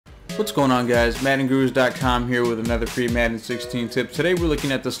What's going on, guys? MaddenGurus.com here with another free Madden 16 tip. Today we're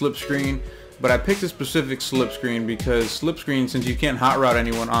looking at the slip screen, but I picked a specific slip screen because slip screens, since you can't hot route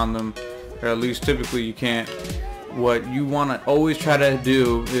anyone on them, or at least typically you can't, what you want to always try to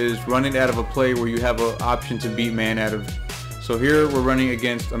do is run it out of a play where you have an option to beat man out of. So here we're running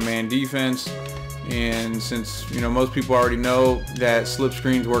against a man defense, and since most people already know that slip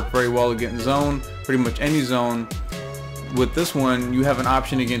screens work very well against zone, pretty much any zone, with this one you have an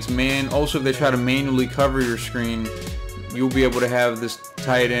option against man. Also, if they try to manually cover your screen, you'll be able to have this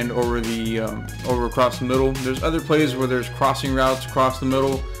tight end over across the middle. There's other plays where there's crossing routes across the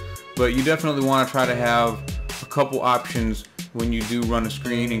middle, but you definitely want to try to have a couple options when you do run a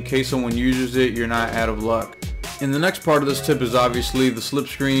screen in case someone uses it, you're not out of luck. And the next part of this tip is obviously the slip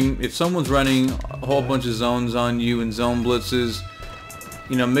screen. If someone's running a whole bunch of zones on you and zone blitzes,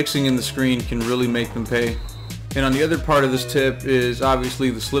 mixing in the screen can really make them pay. And on the other part of this tip is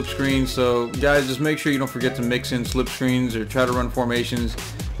obviously the slip screen. So guys, just make sure you don't forget to mix in slip screens or try to run formations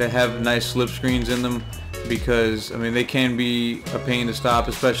that have nice slip screens in them, because they can be a pain to stop,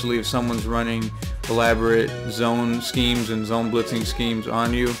 especially if someone's running elaborate zone schemes and zone blitzing schemes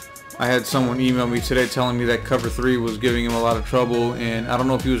on you. I had someone email me today telling me that cover 3 was giving him a lot of trouble, and I don't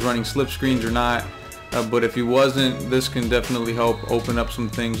know if he was running slip screens or not. But if he wasn't, this can definitely help open up some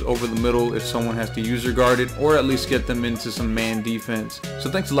things over the middle if someone has to user guard it, or at least get them into some man defense.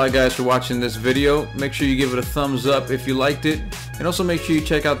 So thanks a lot, guys, for watching this video. Make sure you give it a thumbs up if you liked it, and also make sure you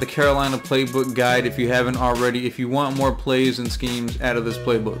check out the Carolina playbook guide if you haven't already, if you want more plays and schemes out of this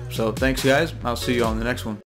playbook. So thanks, guys. I'll see you on the next one.